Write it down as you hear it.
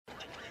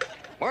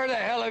Where the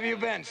hell have you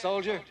been,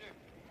 soldier?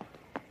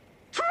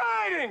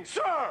 Training,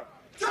 sir!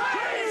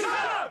 Training,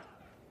 sir!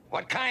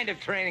 What kind of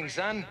training,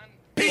 son?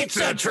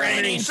 Pizza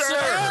training,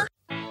 sir!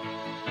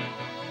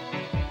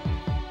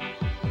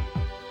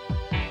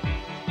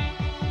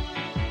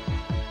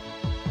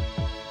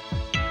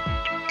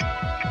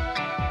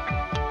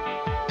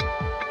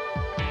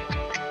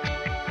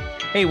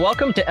 Hey,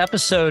 welcome to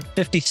episode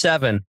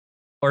 57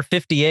 or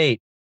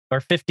 58 or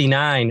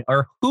 59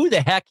 or who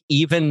the heck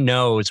even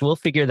knows. We'll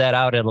figure that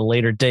out at a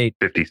later date.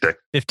 56.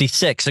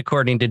 56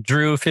 according to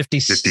Drew,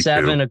 57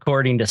 52.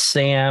 according to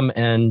Sam,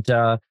 and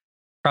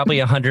probably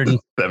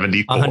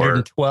 74.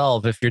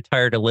 112 if you're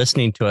tired of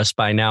listening to us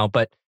by now.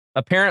 But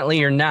apparently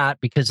you're not,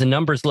 because the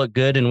numbers look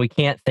good and we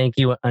can't thank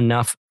you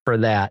enough for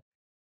that.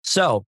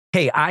 So,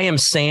 hey, I am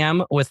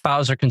Sam with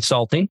Fauser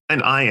Consulting.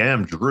 And I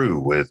am Drew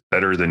with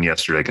Better Than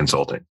Yesterday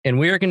Consulting. And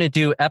we are going to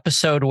do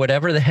episode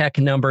whatever the heck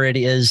number it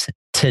is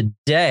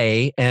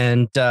today.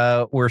 And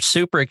we're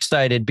super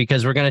excited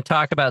because we're going to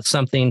talk about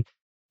something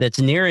that's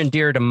near and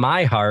dear to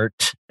my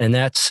heart, and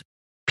that's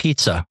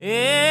pizza.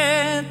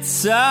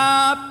 It's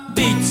a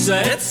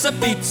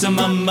pizza,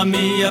 mamma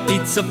mia,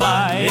 pizza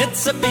pie.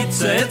 It's a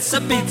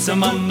pizza,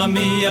 mamma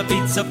mia,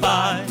 pizza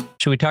pie.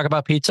 Should we talk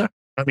about pizza?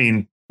 I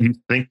mean, you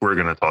think we're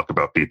going to talk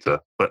about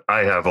pizza, but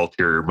I have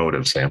ulterior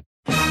motives, Sam.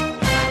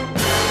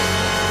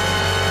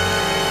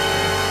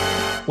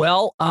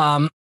 Well,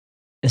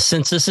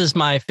 since this is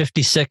my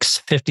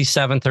 56th,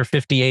 57th, or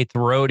 58th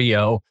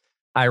rodeo,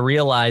 I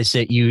realize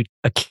that you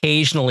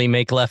occasionally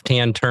make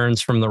left-hand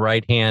turns from the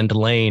right-hand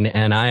lane,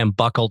 and I am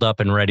buckled up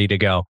and ready to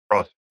go.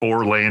 Across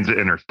 4 lanes of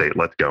interstate.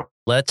 Let's go.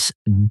 Let's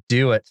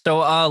do it.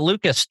 So,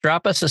 Lucas,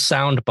 drop us a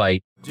sound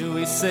bite. Do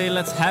we say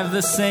let's have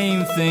the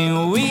same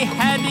thing we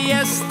had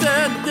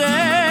yesterday?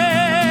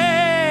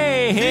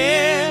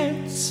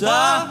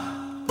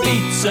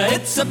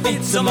 It's a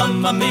pizza,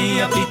 mamma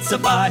mia, pizza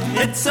pie.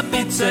 It's a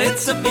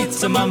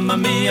pizza, mamma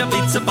mia,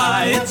 pizza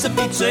pie. It's a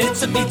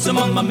pizza,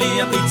 mamma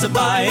mia, pizza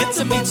pie. It's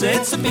a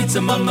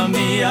pizza, mamma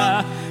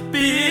mia,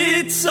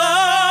 pizza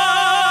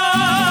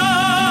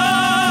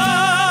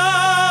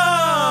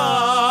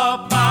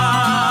pie.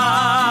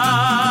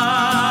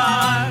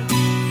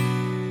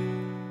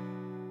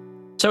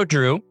 So,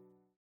 Drew,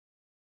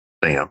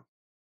 Sam.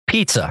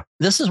 pizza.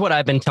 This is what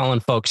I've been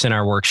telling folks in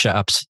our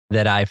workshops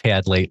that I've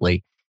had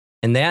lately.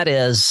 And that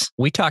is,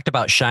 we talked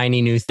about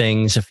shiny new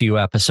things a few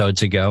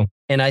episodes ago.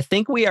 And I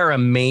think we are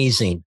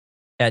amazing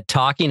at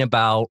talking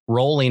about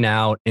rolling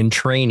out and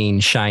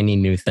training shiny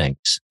new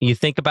things. You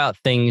think about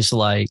things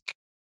like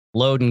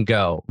Load and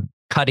Go,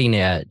 Cutting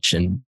Edge,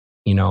 and,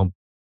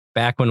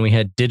 back when we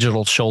had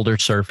digital shoulder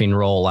surfing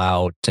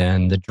rollout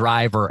and the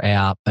Driver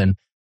app. And,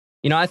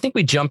 I think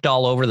we jumped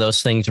all over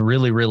those things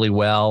really, really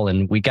well.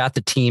 And we got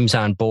the teams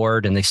on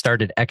board and they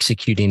started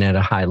executing at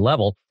a high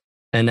level.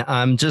 And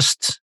I'm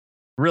just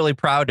really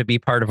proud to be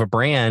part of a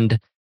brand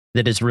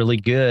that is really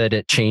good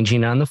at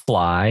changing on the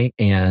fly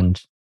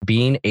and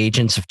being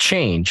agents of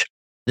change.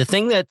 The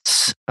thing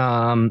that's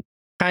kind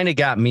of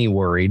got me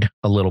worried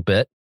a little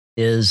bit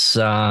is,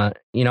 I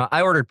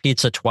ordered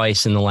pizza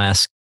twice in the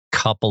last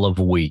couple of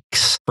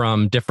weeks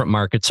from different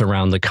markets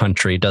around the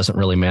country. It doesn't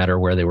really matter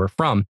where they were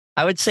from.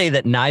 I would say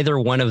that neither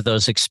one of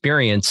those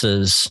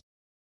experiences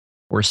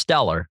were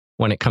stellar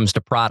when it comes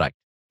to product.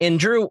 And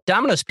Drew,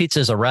 Domino's Pizza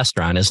is a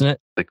restaurant, isn't it?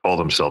 They call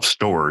themselves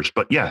stores,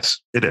 but yes,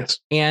 it is.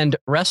 And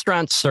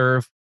restaurants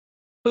serve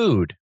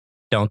food,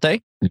 don't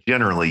they?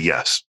 Generally,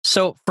 yes.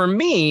 So for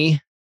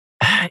me,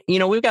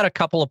 we've got a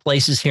couple of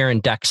places here in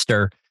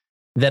Dexter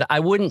that I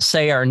wouldn't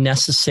say are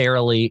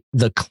necessarily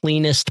the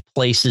cleanest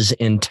places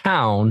in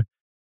town,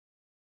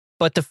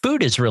 but the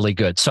food is really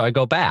good. So I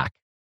go back.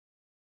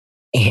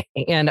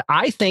 And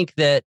I think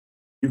that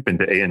You've been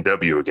to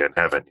A&W again,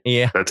 haven't you?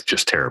 Yeah. That's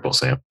just terrible,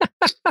 Sam.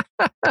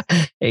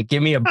 Hey,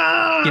 give me a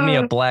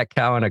black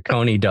cow and a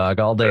coney dog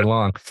all day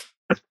long.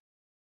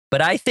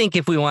 But I think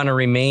if we want to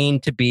remain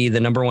to be the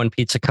number one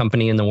pizza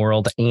company in the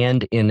world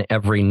and in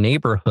every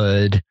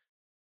neighborhood,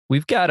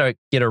 we've got to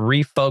get a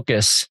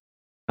refocus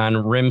on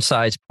rim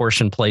size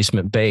portion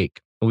placement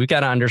bake. We've got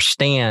to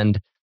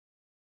understand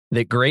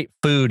that great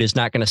food is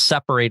not going to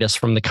separate us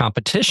from the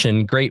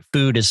competition. Great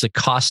food is the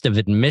cost of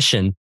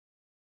admission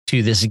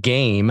to this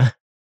game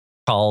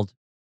called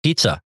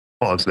pizza.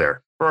 Pause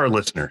there. For our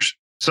listeners,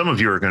 some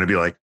of you are going to be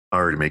like, I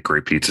already make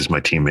great pizzas.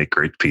 My team make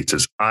great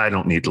pizzas. I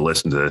don't need to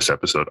listen to this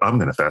episode. I'm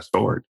going to fast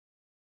forward.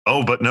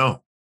 Oh, but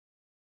no.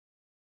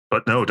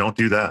 But no, don't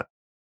do that.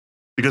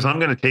 Because I'm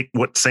going to take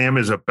what Sam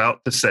is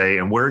about to say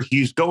and where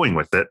he's going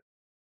with it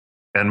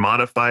and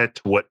modify it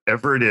to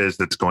whatever it is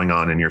that's going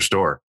on in your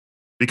store.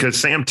 Because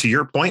Sam, to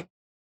your point,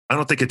 I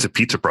don't think it's a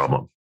pizza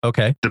problem.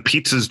 Okay. The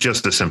pizza is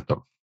just a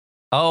symptom.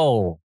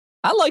 Oh,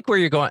 I like where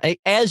you're going.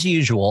 As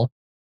usual,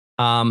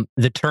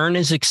 the turn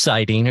is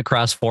exciting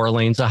across 4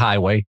 lanes of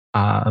highway.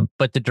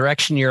 But the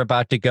direction you're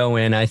about to go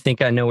in, I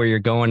think I know where you're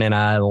going, and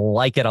I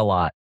like it a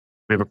lot.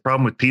 We have a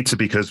problem with pizza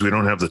because we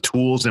don't have the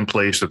tools in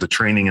place or the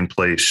training in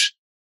place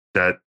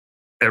that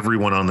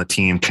everyone on the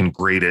team can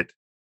grade it,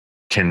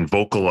 can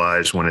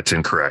vocalize when it's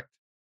incorrect.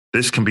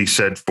 This can be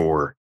said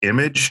for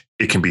image.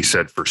 It can be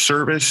said for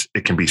service.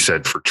 It can be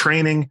said for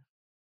training.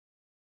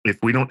 If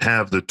we don't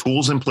have the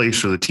tools in place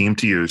for the team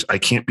to use, I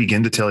can't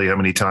begin to tell you how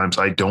many times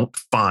I don't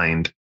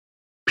find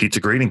pizza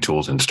grading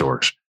tools in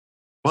stores.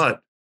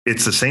 But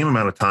it's the same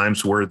amount of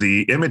times where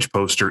the image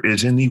poster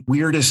is in the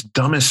weirdest,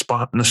 dumbest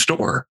spot in the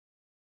store.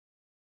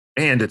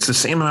 And it's the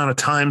same amount of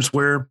times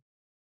where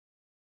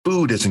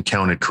food isn't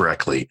counted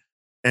correctly.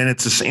 And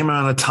it's the same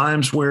amount of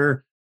times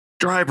where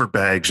driver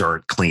bags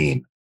aren't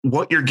clean.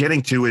 What you're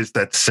getting to is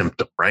that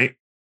symptom, right?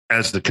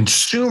 As the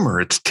consumer,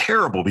 it's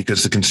terrible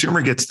because the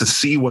consumer gets to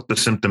see what the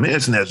symptom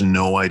is and has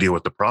no idea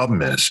what the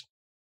problem is.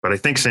 But I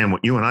think, Sam,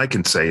 what you and I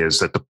can say is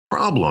that the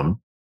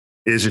problem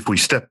is if we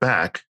step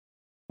back,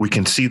 we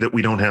can see that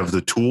we don't have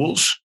the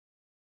tools,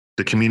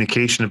 the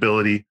communication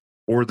ability,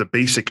 or the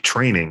basic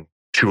training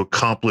to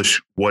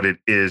accomplish what it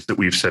is that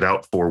we've set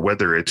out for,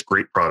 whether it's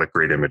great product,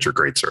 great image, or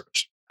great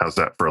service. How's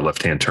that for a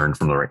left-hand turn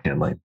from the right-hand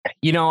lane?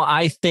 You know,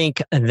 I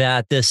think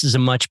that this is a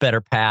much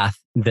better path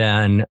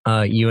than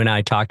you and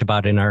I talked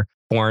about in our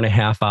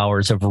 4.5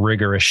 hours of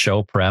rigorous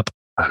show prep.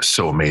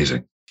 So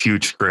amazing.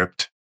 Huge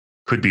script.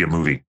 Could be a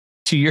movie.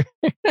 To your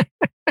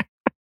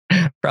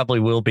probably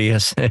will be.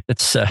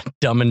 It's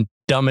Dumb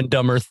and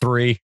Dumber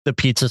 3, the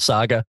Pizza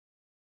Saga.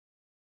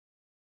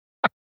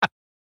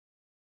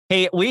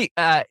 Hey, we,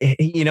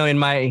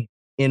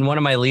 in one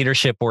of my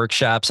leadership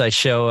workshops, I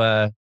show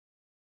a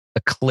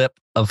clip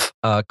of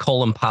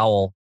Colin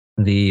Powell,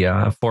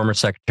 the former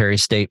Secretary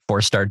of State,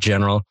 4-star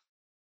general.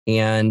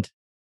 And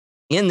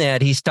in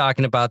that, he's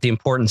talking about the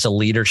importance of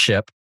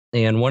leadership.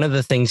 And one of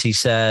the things he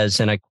says,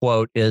 and I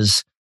quote,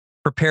 is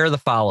prepare the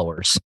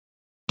followers.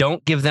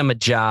 Don't give them a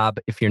job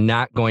if you're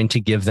not going to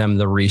give them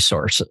the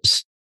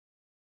resources.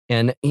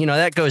 And,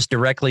 that goes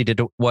directly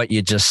to what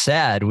you just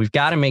said. We've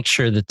got to make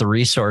sure that the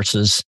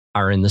resources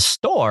are in the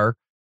store.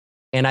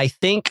 And I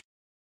think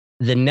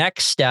the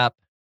next step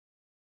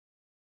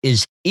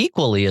is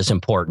equally as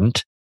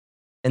important.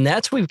 And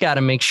that's we've got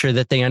to make sure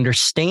that they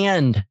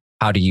understand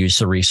how to use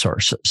the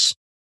resources.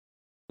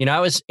 I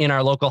was in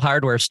our local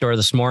hardware store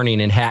this morning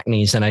in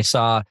Hackney's, and I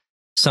saw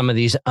some of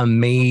these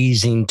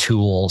amazing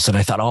tools. And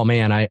I thought, oh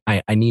man,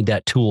 I need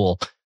that tool.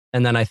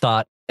 And then I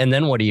thought, and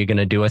then what are you going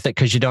to do with it?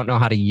 Because you don't know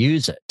how to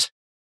use it.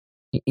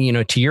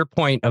 To your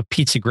point of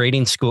pizza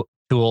grading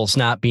tools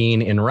not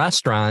being in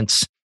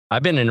restaurants,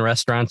 I've been in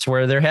restaurants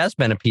where there has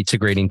been a pizza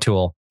grading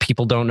tool.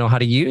 People don't know how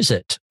to use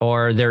it,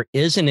 or there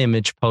is an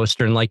image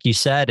poster. And like you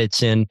said,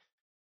 it's in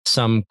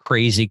some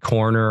crazy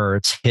corner, or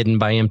it's hidden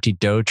by empty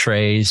dough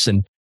trays,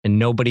 and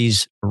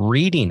nobody's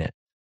reading it.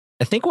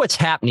 I think what's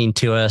happening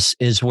to us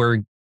is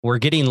we're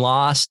getting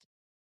lost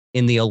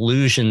in the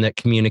illusion that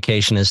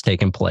communication has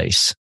taken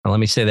place. Now, let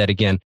me say that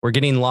again. We're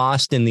getting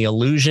lost in the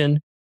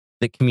illusion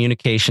that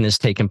communication has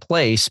taken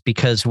place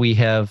because we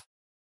have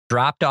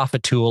dropped off a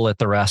tool at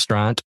the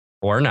restaurant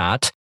or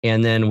not.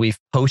 And then we've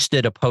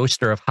posted a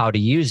poster of how to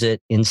use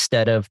it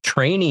instead of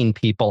training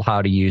people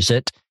how to use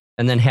it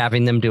and then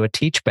having them do a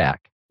teach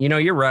back.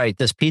 You're right.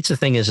 This pizza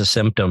thing is a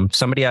symptom.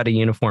 Somebody out of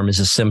uniform is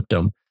a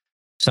symptom.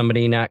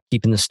 Somebody not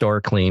keeping the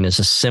store clean is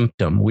a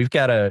symptom. We've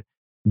got to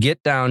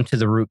get down to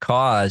the root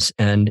cause.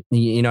 And,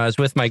 I was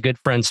with my good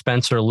friend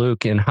Spencer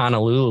Luke in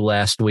Honolulu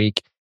last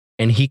week,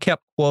 and he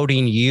kept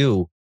quoting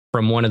you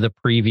from one of the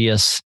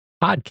previous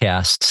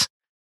podcasts.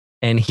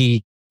 And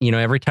he,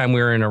 every time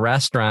we were in a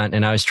restaurant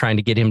and I was trying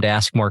to get him to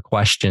ask more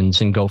questions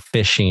and go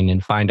fishing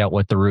and find out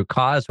what the root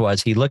cause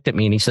was, he looked at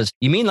me and he says,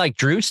 "You mean like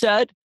Drew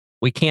said,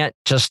 we can't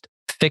just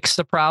fix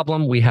the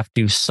problem, we have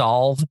to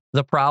solve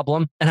the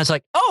problem?" And I was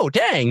like, oh,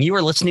 dang, you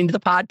were listening to the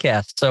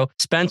podcast. So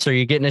Spencer,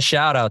 you're getting a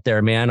shout out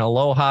there, man.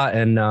 Aloha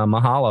and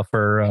mahalo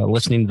for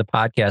listening to the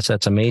podcast.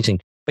 That's amazing.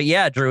 But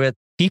yeah, Drew,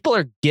 people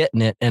are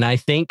getting it. And I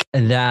think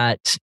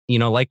that,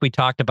 like we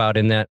talked about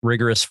in that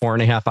rigorous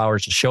 4.5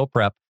 hours of show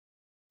prep,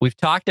 we've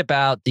talked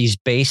about these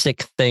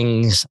basic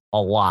things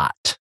a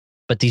lot,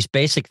 but these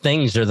basic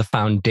things are the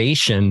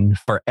foundation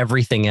for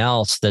everything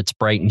else that's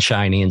bright and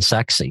shiny and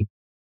sexy.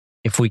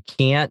 If we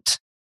can't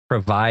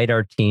provide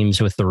our teams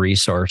with the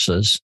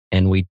resources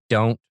and we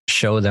don't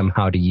show them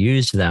how to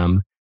use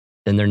them,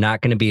 then they're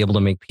not going to be able to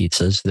make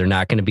pizzas. They're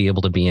not going to be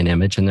able to be an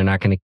image, and they're not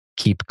going to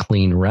keep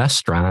clean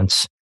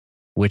restaurants,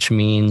 which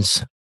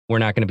means we're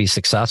not going to be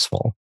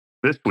successful.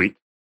 This week,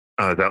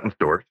 I was out in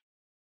stores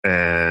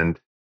and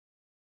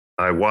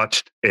I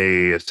watched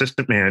an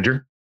assistant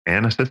manager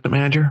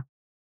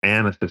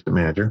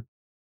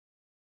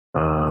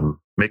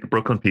make a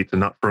Brooklyn pizza,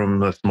 not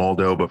from a small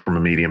dough, but from a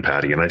medium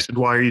patty. And I said,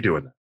 "Why are you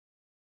doing that?"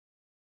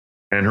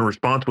 And her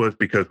response was,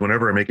 "Because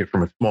whenever I make it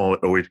from a small,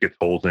 it always gets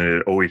holes in it.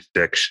 It always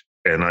sticks.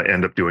 And I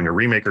end up doing a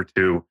remake or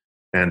two.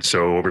 And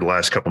so over the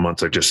last couple of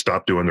months, I've just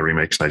stopped doing the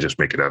remakes and I just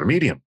make it out of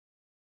medium."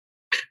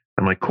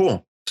 I'm like,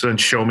 cool. So then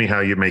show me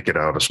how you make it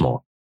out of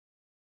small.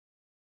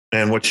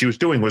 And what she was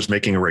doing was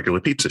making a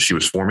regular pizza. She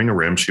was forming a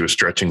rim. She was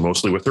stretching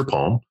mostly with her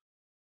palm.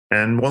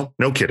 And well,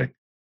 no kidding.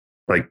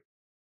 Like,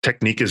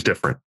 technique is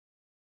different.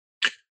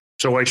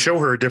 So I show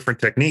her a different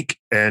technique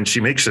and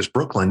she makes this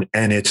Brooklyn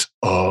and it's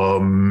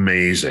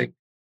amazing.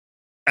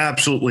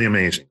 Absolutely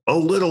amazing. A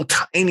little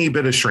tiny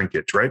bit of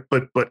shrinkage, right?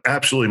 But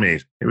absolutely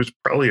amazing. It was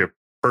probably a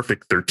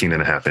perfect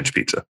 13.5-inch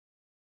pizza.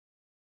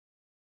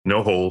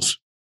 No holes,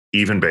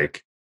 even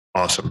bake.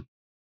 Awesome.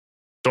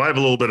 So I have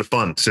a little bit of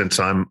fun since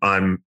I'm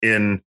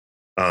in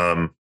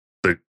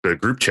the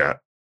group chat.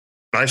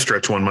 I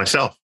stretch one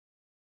myself,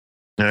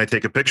 and I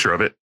take a picture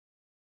of it.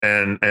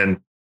 And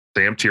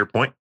Sam, to your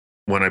point,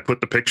 when I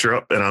put the picture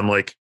up, and I'm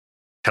like,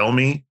 tell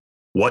me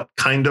what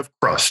kind of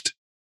crust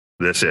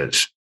this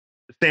is.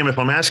 Sam, if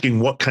I'm asking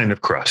what kind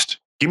of crust,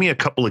 give me a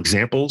couple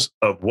examples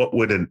of what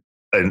would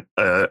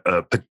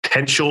a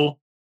potential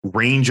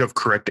range of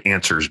correct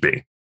answers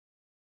be.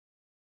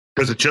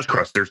 Because it's just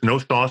crust. There's no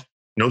sauce,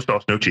 no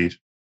cheese.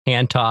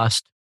 Hand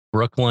tossed,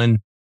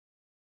 Brooklyn.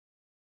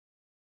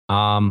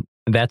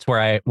 That's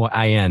where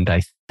I end,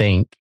 I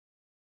think.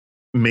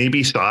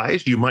 Maybe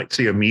size. You might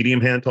say a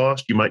medium hand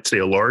tossed. You might say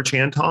a large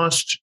hand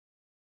tossed.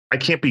 I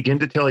can't begin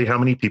to tell you how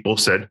many people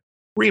said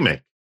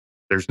remake.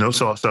 There's no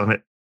sauce on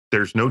it.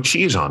 There's no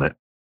cheese on it.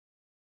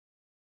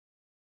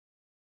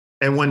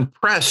 And when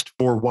pressed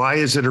for why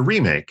is it a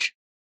remake,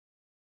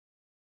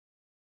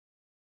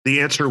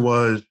 the answer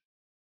was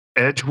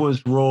edge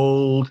was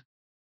rolled.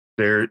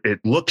 There, it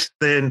looks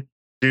thin.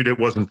 Dude, it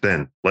wasn't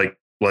thin. Like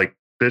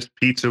this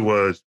pizza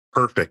was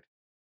perfect.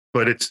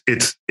 But it's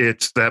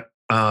that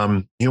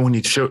when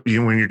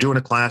you're doing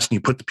a class and you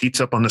put the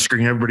pizza up on the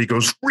screen, everybody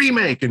goes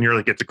remake, and you're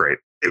like, it's great.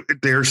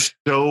 They're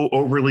so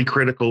overly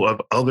critical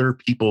of other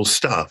people's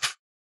stuff.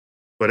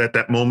 But at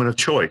that moment of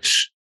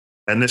choice,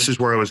 and this is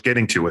where I was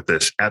getting to with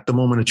this, at the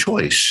moment of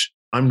choice,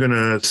 I'm going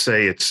to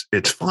say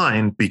it's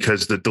fine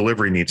because the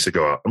delivery needs to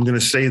go out. I'm going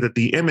to say that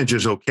the image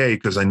is okay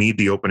because I need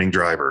the opening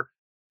driver.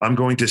 I'm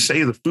going to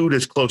say the food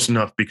is close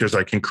enough because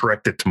I can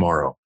correct it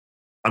tomorrow.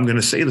 I'm going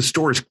to say the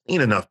store is clean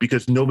enough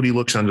because nobody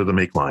looks under the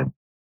make line.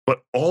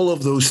 But all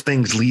of those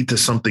things lead to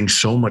something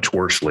so much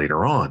worse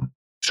later on.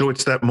 So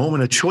it's that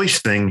moment of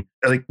choice thing.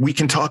 Like, we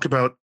can talk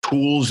about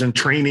tools and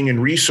training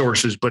and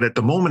resources, but at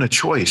the moment of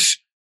choice,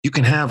 you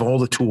can have all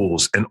the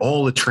tools and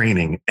all the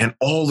training and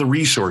all the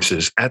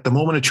resources at the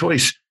moment of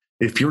choice.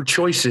 If your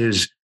choice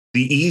is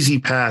the easy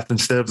path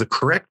instead of the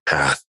correct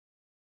path,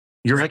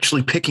 you're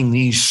actually picking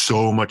the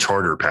so much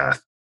harder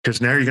path,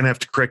 because now you're going to have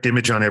to correct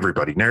image on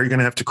everybody. Now you're going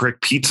to have to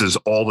correct pizzas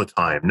all the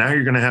time. Now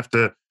you're going to have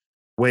to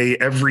weigh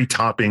every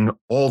topping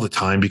all the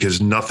time because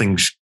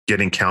nothing's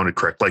getting counted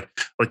correct. Like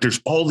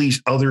there's all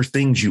these other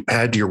things you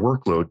add to your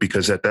workload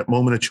because at that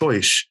moment of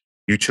choice,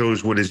 you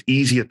chose what is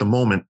easy at the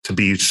moment to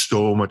be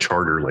so much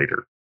harder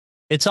later.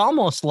 It's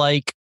almost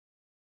like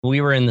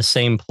we were in the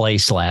same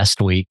place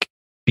last week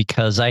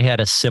because I had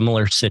a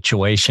similar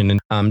situation.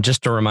 And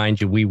just to remind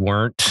you, we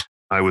weren't.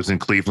 I was in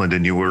Cleveland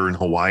and you were in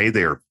Hawaii.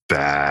 They are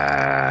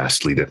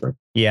vastly different.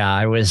 Yeah,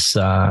 I was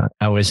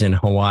in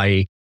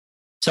Hawaii.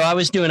 So I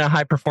was doing a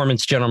high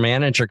performance general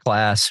manager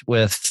class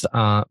with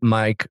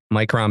Mike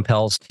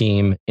Rompel's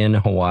team in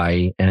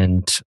Hawaii,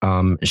 and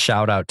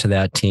shout out to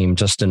that team,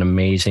 just an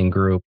amazing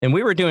group. And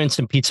we were doing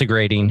some pizza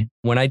grading.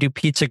 When I do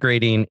pizza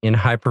grading in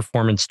high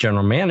performance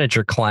general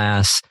manager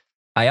class,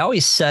 I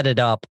always set it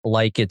up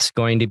like it's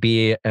going to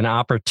be an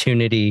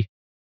opportunity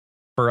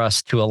for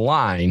us to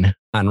align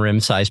on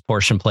rim size,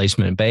 portion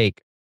placement, and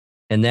bake.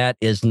 And that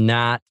is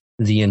not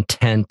the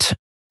intent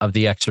of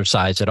the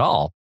exercise at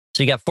all.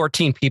 So you got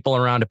 14 people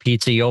around a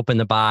pizza, you open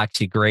the box,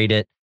 you grade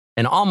it,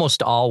 and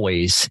almost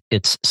always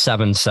it's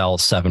 7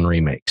 cells, 7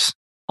 remakes.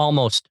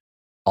 Almost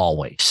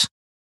always.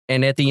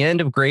 And at the end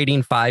of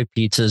grading 5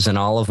 pizzas, and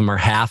all of them are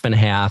half and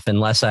half,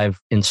 unless I've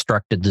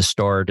instructed the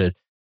store to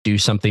do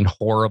something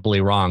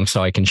horribly wrong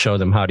so I can show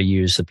them how to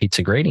use the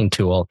pizza grading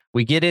tool,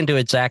 we get into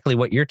exactly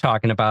what you're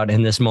talking about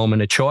in this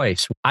moment of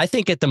choice. I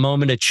think at the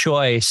moment of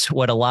choice,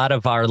 what a lot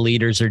of our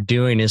leaders are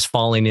doing is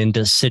falling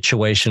into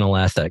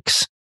situational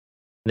ethics.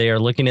 They are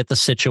looking at the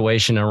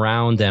situation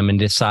around them and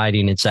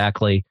deciding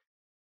exactly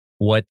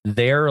what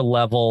their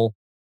level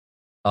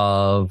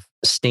of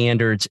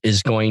standards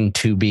is going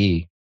to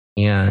be.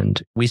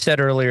 And we said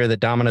earlier that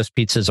Domino's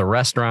Pizza is a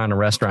restaurant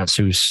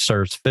who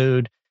serves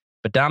food,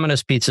 but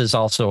Domino's Pizza is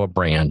also a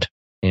brand.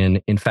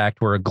 And in fact,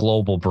 we're a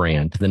global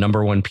brand, the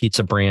 #1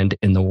 pizza brand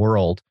in the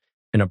world.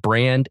 And a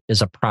brand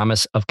is a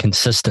promise of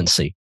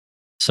consistency.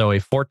 So a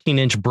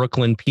 14-inch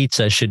Brooklyn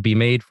pizza should be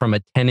made from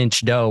a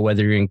 10-inch dough,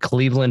 whether you're in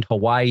Cleveland,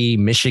 Hawaii,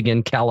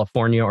 Michigan,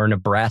 California, or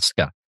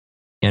Nebraska.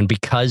 And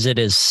because it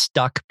is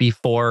stuck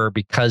before,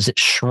 because it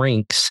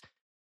shrinks,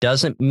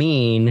 doesn't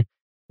mean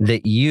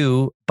that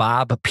you,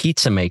 Bob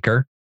Pizza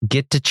Maker,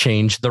 get to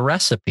change the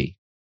recipe.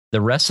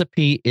 The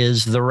recipe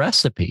is the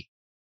recipe.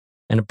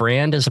 And a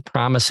brand is a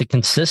promise of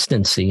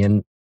consistency.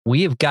 And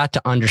we have got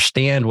to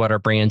understand what our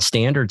brand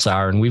standards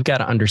are, and we've got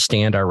to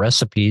understand our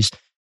recipes,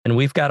 and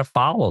we've got to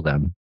follow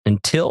them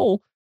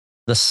until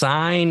the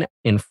sign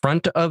in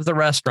front of the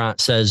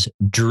restaurant says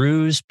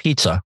Drew's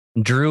Pizza.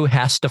 Drew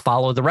has to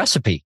follow the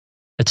recipe.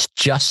 It's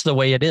just the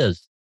way it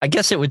is. I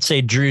guess it would say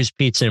Drew's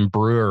Pizza and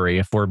Brewery,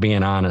 if we're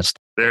being honest.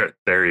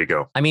 There you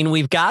go. I mean,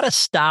 we've got to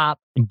stop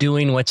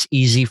doing what's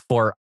easy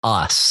for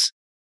us,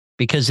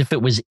 because if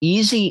it was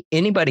easy,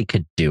 anybody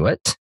could do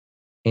it.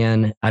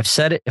 And I've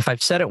said it, if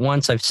I've said it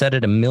once, I've said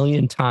it a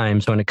million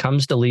times. When it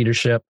comes to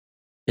leadership,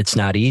 it's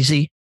not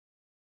easy,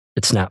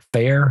 it's not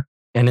fair,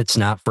 and it's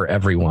not for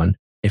everyone.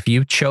 If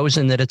you've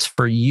chosen that it's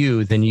for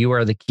you, then you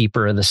are the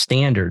keeper of the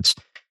standards.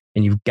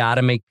 And you've got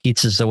to make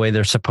pizzas the way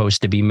they're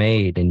supposed to be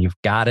made. And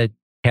you've got to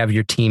have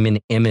your team in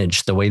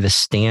image the way the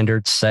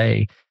standards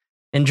say.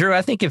 And Drew,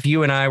 I think if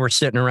you and I were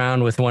sitting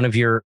around with one of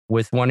your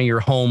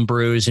home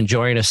brews,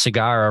 enjoying a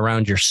cigar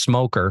around your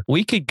smoker,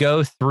 we could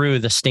go through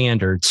the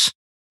standards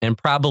and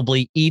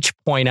probably each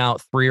point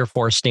out 3 or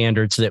 4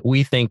 standards that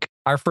we think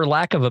are, for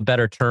lack of a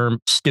better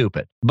term,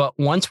 stupid. But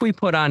once we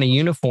put on a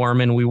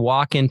uniform and we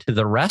walk into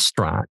the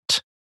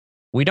restaurant,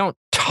 we don't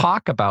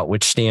talk about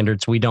which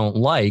standards we don't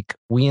like.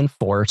 We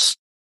enforce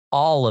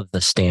all of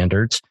the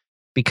standards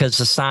because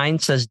the sign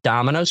says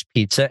Domino's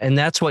Pizza, and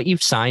that's what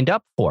you've signed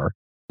up for.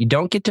 You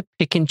don't get to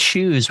pick and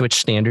choose which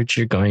standards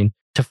you're going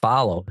to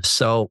follow.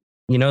 So,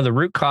 the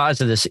root cause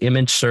of this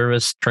image,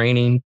 service,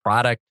 training,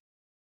 product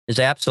is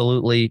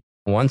absolutely,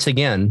 once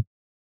again,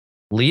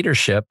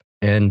 leadership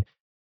and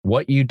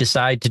what you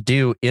decide to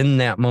do in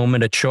that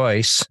moment of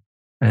choice.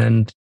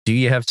 And do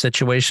you have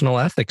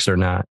situational ethics or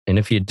not? And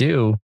if you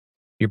do,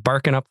 you're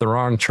barking up the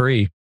wrong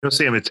tree.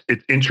 Sam, it's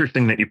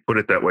interesting that you put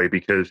it that way,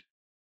 because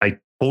I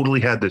totally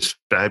had this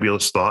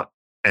fabulous thought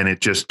and it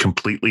just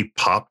completely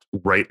popped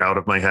right out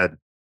of my head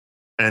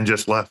and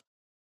just left.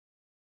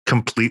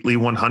 Completely,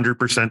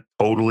 100%,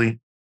 totally,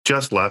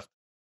 just left.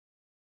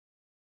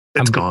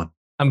 It's gone.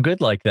 I'm good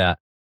like that.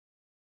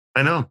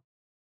 I know.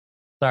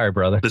 Sorry,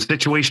 brother. The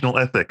situational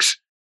ethics.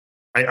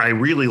 I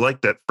really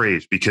like that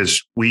phrase,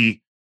 because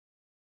we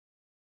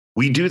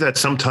do that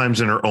sometimes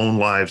in our own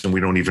lives and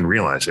we don't even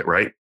realize it,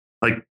 right?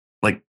 Like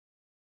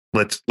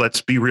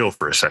let's be real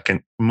for a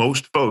second.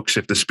 Most folks,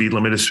 if the speed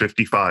limit is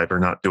 55, are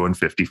not doing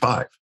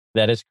 55.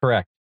 That is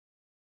correct.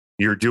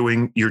 You're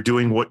doing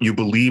what you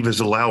believe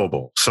is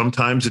allowable.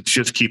 Sometimes it's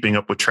just keeping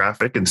up with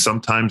traffic, and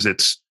sometimes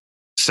it's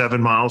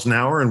 7 miles an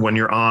hour. And when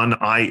you're on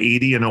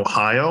I-80 in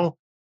Ohio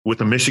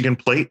with a Michigan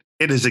plate,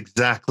 it is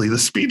exactly the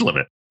speed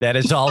limit. That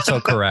is also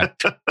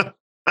correct.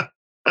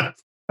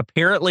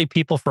 Apparently,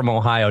 people from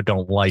Ohio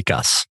don't like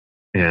us.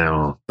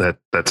 Yeah,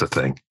 that's a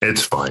thing.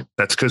 It's fine.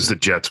 That's because the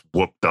Jets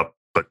whooped up,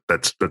 but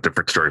that's a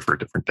different story for a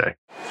different day.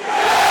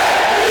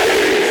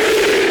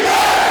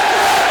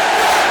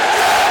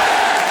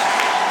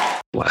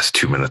 Last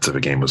 2 minutes of a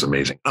game was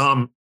amazing.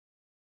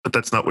 But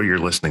that's not what you're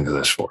listening to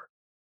this for.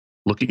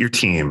 Look at your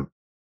team.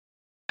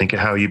 Think of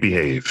how you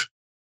behave.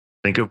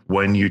 Think of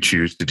when you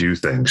choose to do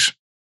things.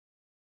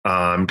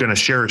 I'm going to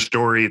share a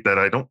story that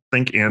I don't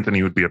think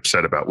Anthony would be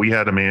upset about. We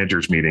had a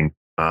managers meeting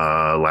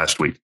last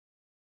week.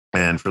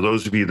 And for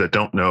those of you that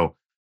don't know,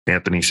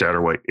 Anthony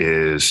Satterwhite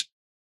is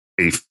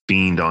a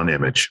fiend on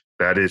image.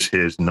 That is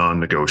his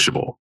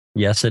non-negotiable.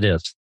 Yes, it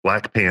is.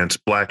 Black pants,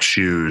 black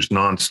shoes,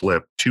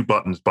 non-slip, 2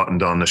 buttons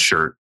buttoned on the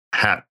shirt,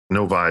 hat,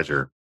 no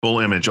visor, full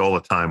image all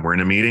the time. We're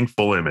in a meeting,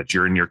 full image.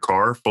 You're in your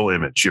car, full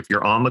image. If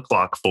you're on the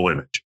clock, full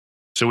image.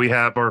 So we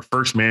have our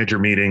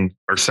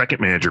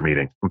second manager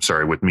meeting,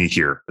 with me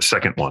here, the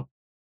second one.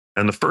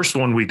 And the first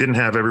one, we didn't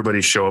have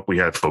everybody show up. We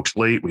had folks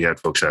late. We had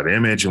folks out of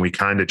image, and we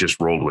kind of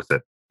just rolled with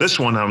it. This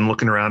one, I'm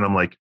looking around. I'm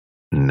like,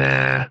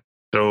 nah.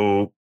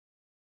 So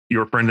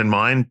your friend and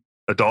mine,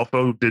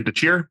 Adolfo, did the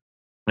cheer.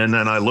 And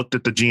then I looked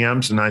at the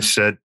GMs and I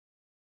said,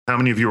 how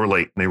many of you were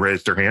late? And they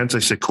raised their hands. I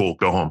said, cool,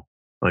 go home.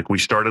 Like, we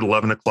started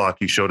 11 o'clock.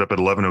 You showed up at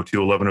 11:02,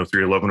 11:03,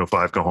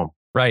 11:05, go home.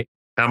 Right.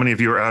 How many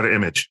of you are out of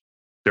image?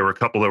 There were a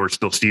couple that were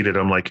still seated.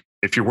 I'm like,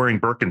 if you're wearing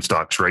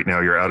Birkenstocks right now,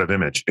 you're out of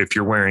image. If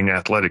you're wearing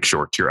athletic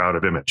shorts, you're out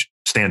of image.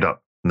 Stand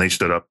up. And they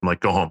stood up. I'm like,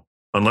 go home.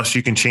 Unless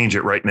you can change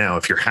it right now.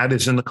 If your hat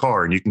is in the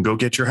car and you can go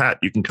get your hat,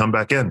 you can come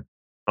back in.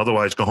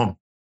 Otherwise, go home.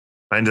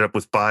 I ended up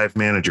with 5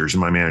 managers in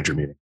my manager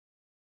meeting.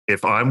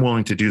 If I'm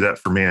willing to do that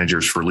for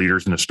managers, for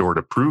leaders in the store,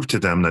 to prove to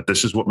them that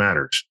this is what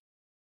matters,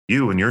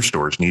 you and your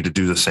stores need to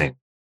do the same.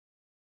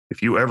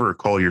 If you ever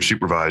call your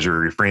supervisor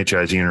or your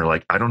franchisee and are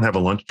like, I don't have a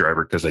lunch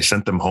driver because I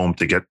sent them home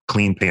to get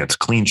clean pants,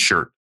 clean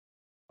shirt,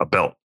 a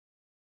belt,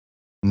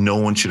 no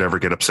one should ever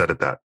get upset at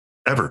that,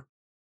 ever.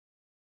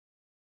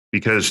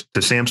 Because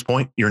to Sam's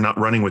point, you're not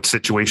running with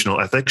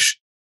situational ethics.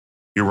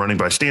 You're running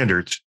by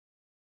standards,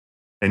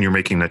 and you're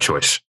making that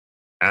choice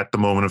at the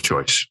moment of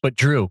choice. But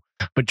Drew,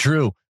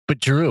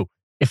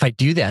 if I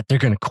do that, they're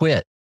going to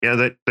quit.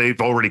 Yeah,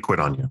 they've already quit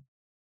on you.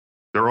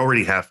 They're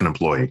already half an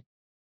employee.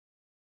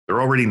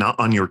 They're already not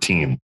on your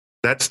team.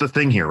 That's the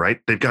thing here, right?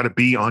 They've got to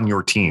be on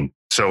your team.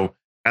 So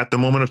at the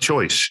moment of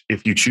choice,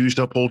 if you choose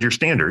to uphold your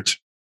standards,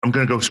 I'm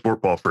going to go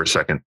sport ball for a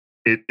second.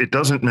 It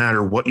doesn't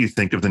matter what you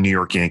think of the New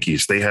York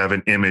Yankees. They have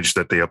an image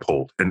that they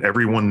uphold, and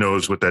everyone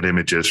knows what that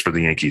image is for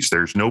the Yankees.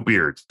 There's no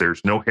beards.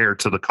 There's no hair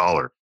to the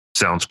collar.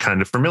 Sounds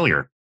kind of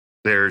familiar.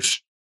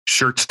 There's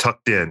shirts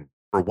tucked in.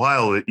 For a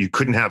while, you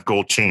couldn't have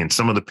gold chains.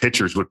 Some of the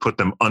pitchers would put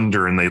them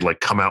under, and they'd like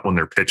come out when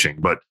they're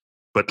pitching. But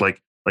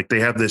like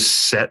they have this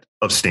set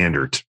of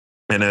standards.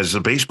 And as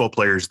the baseball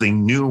players, they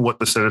knew what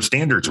the set of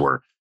standards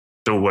were.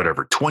 So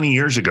whatever, 20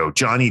 years ago,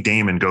 Johnny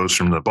Damon goes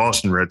from the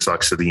Boston Red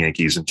Sox to the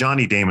Yankees, and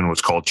Johnny Damon was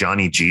called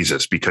Johnny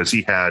Jesus because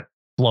he had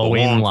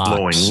flowing locks.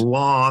 Flowing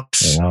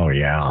locks. Oh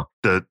yeah.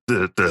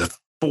 The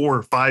 4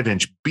 or 5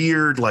 inch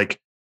beard, like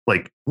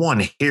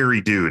one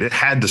hairy dude. It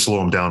had to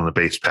slow him down on the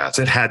base paths.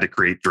 It had to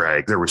create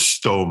drag. There was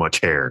so much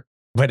hair.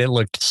 But it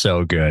looked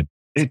so good.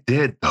 It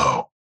did,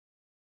 though.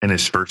 And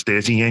his first day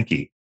as a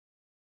Yankee,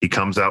 he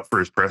comes out for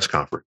his press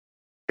conference.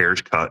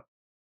 Hair's cut,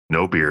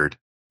 no beard,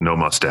 no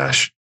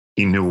mustache.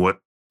 He knew what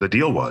the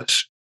deal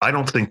was. I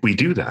don't think we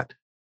do that.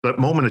 That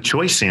moment of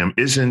choice, Sam,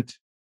 isn't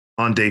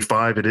on day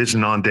 5. It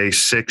isn't on day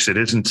 6. It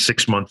isn't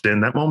 6 months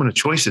in. That moment of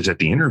choice is at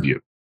the interview.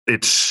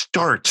 It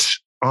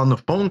starts on the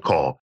phone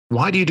call.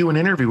 Why do you do an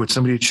interview with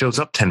somebody that shows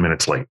up 10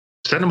 minutes late?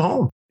 Send them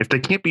home. If they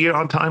can't be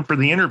on time for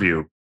the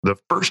interview, the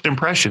first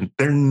impression,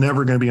 they're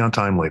never going to be on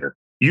time later.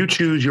 You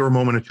choose your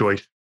moment of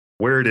choice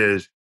where it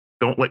is.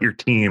 Don't let your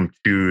team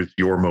choose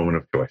your moment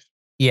of choice.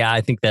 Yeah, I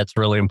think that's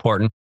really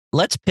important.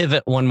 Let's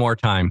pivot one more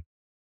time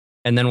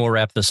and then we'll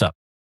wrap this up.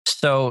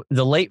 So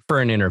the late for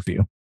an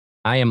interview,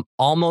 I am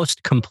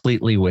almost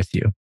completely with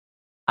you.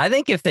 I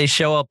think if they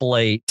show up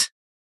late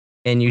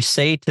and you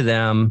say to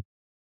them,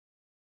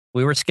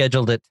 we were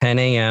scheduled at 10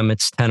 a.m.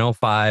 It's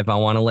 10:05. I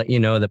want to let you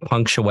know that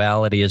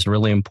punctuality is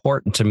really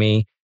important to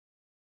me.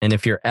 And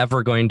if you're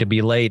ever going to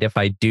be late, if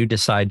I do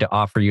decide to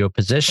offer you a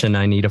position,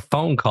 I need a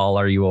phone call.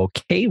 Are you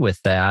okay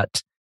with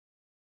that?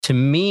 To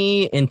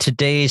me, in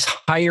today's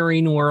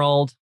hiring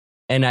world,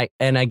 and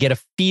I get a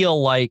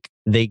feel like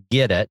they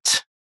get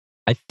it,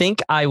 I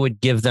think I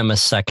would give them a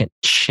second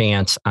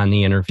chance on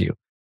the interview.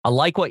 I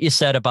like what you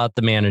said about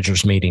the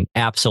managers meeting.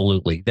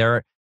 Absolutely.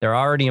 They're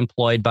already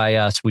employed by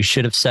us. We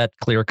should have set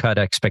clear-cut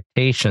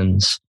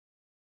expectations.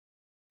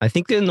 I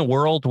think in the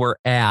world we're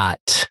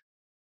at,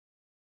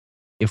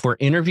 if we're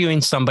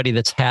interviewing somebody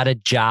that's had a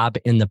job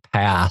in the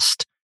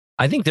past,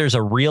 I think there's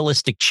a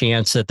realistic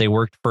chance that they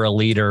worked for a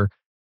leader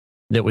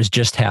that was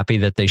just happy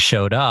that they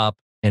showed up.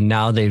 And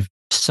now they've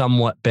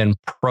somewhat been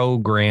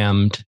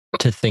programmed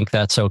to think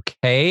that's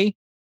okay.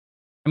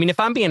 I mean, if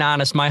I'm being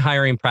honest, my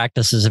hiring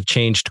practices have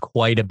changed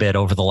quite a bit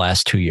over the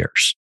last 2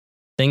 years.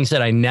 Things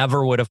that I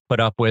never would have put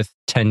up with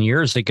 10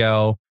 years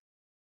ago,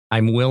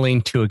 I'm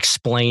willing to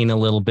explain a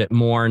little bit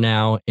more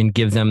now and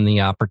give them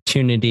the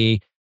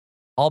opportunity,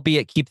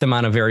 albeit keep them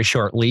on a very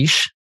short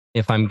leash.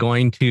 If I'm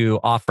going to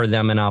offer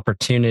them an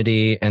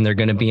opportunity and they're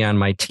going to be on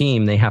my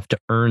team, they have to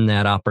earn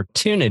that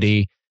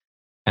opportunity.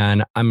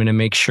 And I'm going to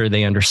make sure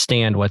they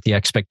understand what the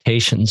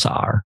expectations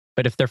are.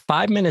 But if they're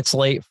 5 minutes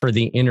late for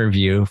the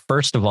interview,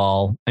 first of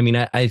all, I mean,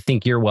 I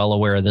think you're well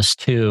aware of this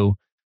too.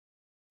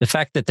 The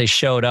fact that they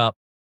showed up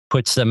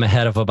puts them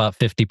ahead of about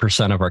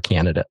 50% of our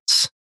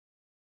candidates.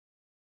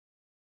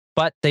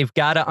 But they've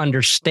got to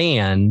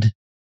understand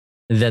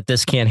that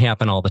this can't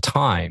happen all the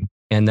time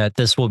and that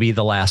this will be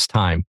the last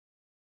time.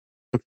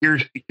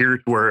 Here's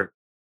where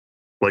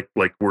like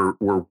we're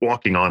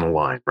walking on a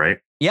line, right?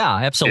 Yeah,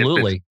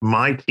 absolutely. If it's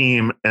my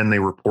team and they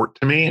report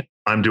to me,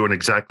 I'm doing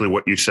exactly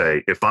what you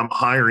say. If I'm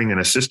hiring an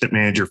assistant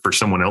manager for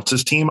someone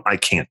else's team, I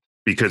can't,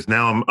 because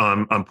now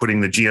I'm putting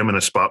the GM in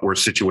a spot where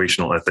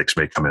situational ethics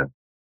may come in.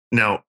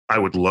 Now, I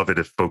would love it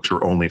if folks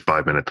were only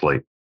 5 minutes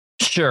late.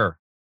 Sure.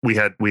 We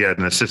had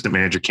an assistant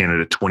manager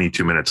candidate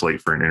 22 minutes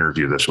late for an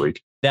interview this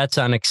week. That's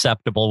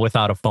unacceptable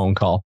without a phone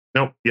call.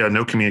 No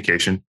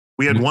communication.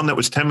 We had one that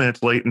was 10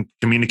 minutes late and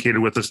communicated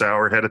with us an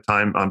hour ahead of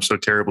time. I'm so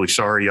terribly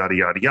sorry, yada,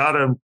 yada,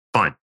 yada.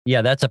 Fine.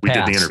 Yeah, that's a pass.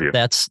 We did the interview.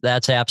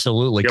 That's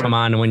absolutely. Yep. Come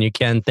on when you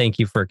can. Thank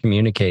you for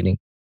communicating.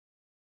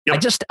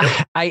 Yep.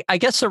 I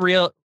guess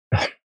the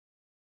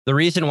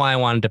reason why I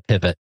wanted to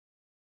pivot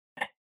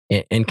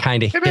and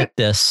kind of hit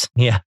this.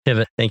 Yeah,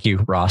 pivot. Thank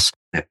you, Ross.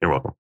 Yeah, you're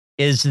welcome.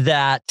 Is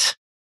that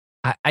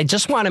I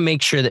just want to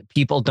make sure that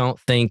people don't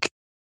think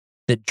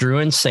that Drew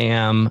and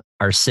Sam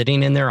are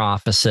sitting in their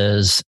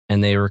offices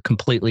and they were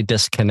completely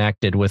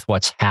disconnected with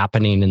what's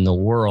happening in the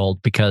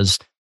world, because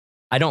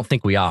I don't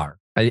think we are.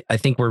 I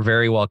think we're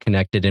very well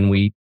connected, and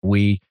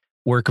we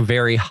work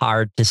very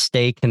hard to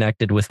stay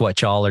connected with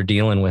what y'all are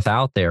dealing with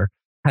out there.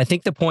 I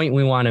think the point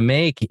we want to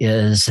make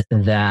is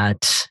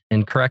that,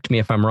 and correct me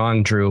if I'm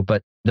wrong, Drew,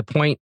 but the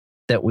point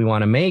that we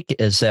want to make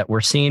is that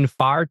we're seeing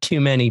far too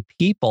many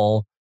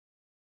people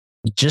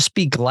just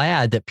be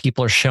glad that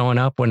people are showing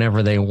up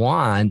whenever they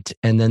want,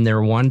 and then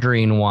they're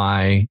wondering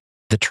why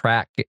the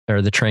track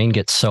or the train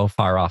gets so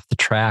far off the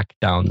track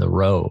down the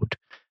road.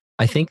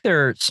 I think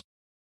there's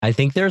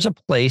a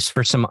place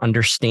for some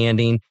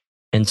understanding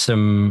and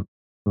some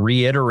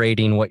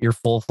reiterating what your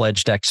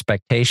full-fledged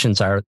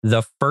expectations are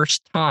the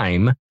first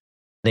time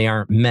they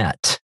aren't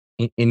met,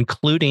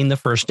 including the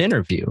first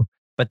interview.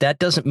 But that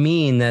doesn't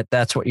mean that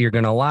that's what you're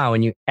going to allow.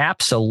 And you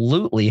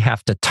absolutely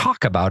have to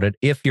talk about it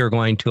if you're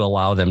going to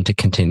allow them to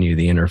continue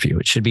the interview.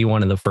 It should be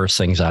one of the first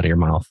things out of your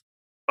mouth.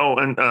 Oh,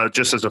 and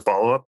just as a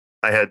follow-up,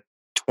 I had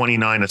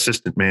 29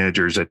 assistant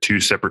managers at 2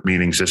 separate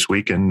meetings this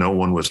week, and no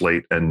one was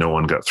late and no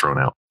one got thrown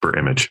out for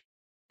image.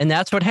 And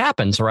that's what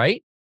happens,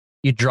 right?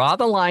 You draw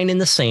the line in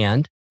the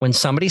sand when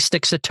somebody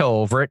sticks a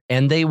toe over it,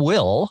 and they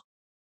will.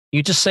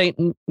 You just say,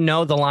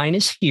 no, the line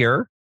is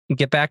here. You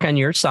get back on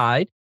your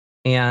side.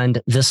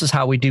 And this is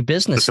how we do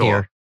business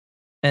here.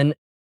 And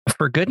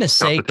for goodness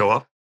sake,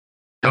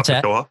 Chop What's the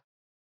that? toe off.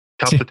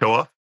 Chop the toe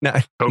off. No,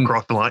 Toe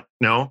cross the line.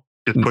 No,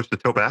 just push the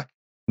toe back.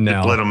 no,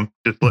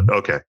 Just let them.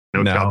 Okay.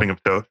 No, No. chopping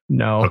of toes.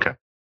 no, Okay.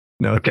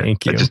 no. Okay.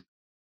 Thank you.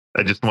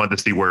 I just wanted to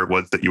see where it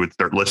was that you would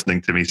start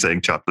listening to me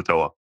saying chop the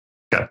toe off.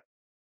 Okay.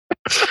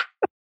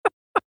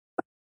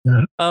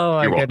 Oh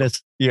my You're welcome.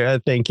 goodness. Yeah.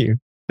 Thank you.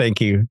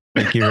 Thank you.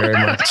 Thank you very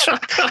much.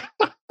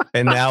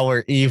 And now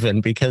we're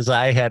even because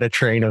I had a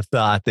train of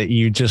thought that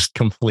you just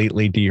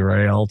completely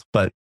derailed,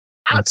 but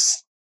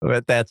that's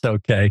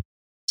okay.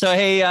 So,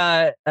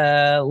 hey,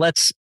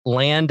 let's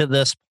land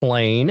this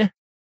plane.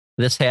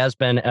 This has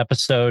been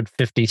episode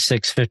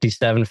 56,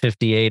 57,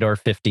 58, or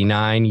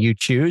 59. You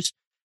choose.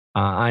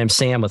 I am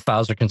Sam with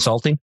Fowler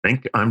Consulting. I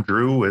think I'm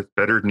Drew with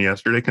Better Than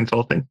Yesterday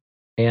Consulting.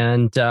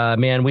 And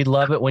man, we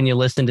love it when you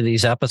listen to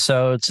these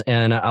episodes.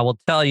 And I will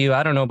tell you,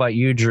 I don't know about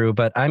you, Drew,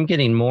 but I'm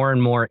getting more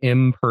and more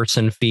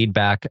in-person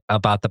feedback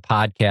about the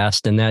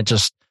podcast. And that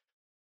just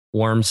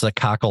warms the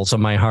cockles of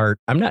my heart.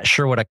 I'm not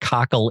sure what a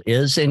cockle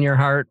is in your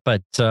heart,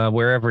 but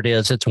wherever it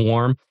is, it's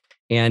warm.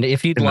 And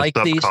if you'd In like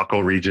the these,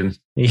 subcockle region.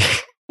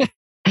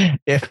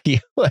 if you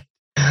would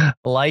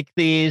like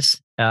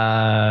these,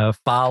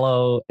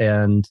 follow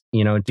and,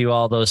 do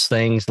all those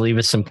things, leave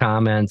us some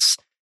comments.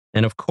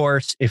 And of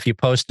course, if you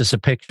post us a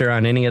picture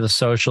on any of the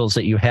socials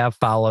that you have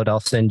followed, I'll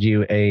send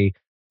you a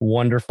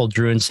wonderful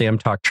Drew and Sam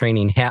Talk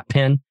Training hat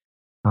pin.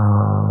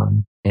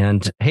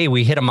 And hey,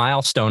 we hit a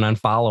milestone on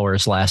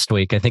followers last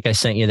week. I think I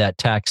sent you that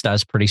text. I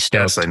was pretty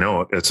stoked. Yes, I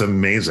know. It's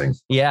amazing.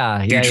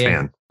 Yeah. Huge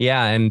fan.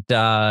 Yeah. And,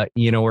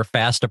 we're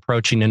fast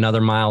approaching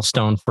another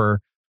milestone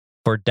for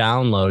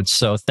downloads.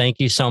 So thank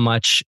you so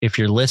much if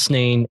you're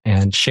listening,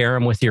 and share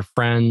them with your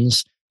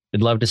friends.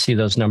 I'd love to see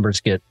those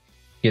numbers get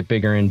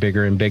bigger and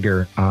bigger and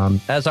bigger.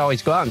 As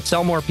always, go out and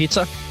sell more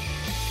pizza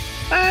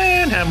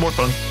And have more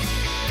fun.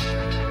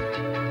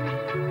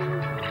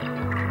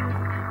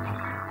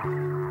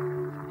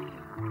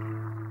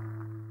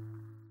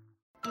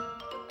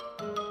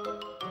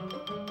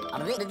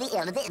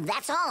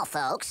 That's all,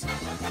 folks.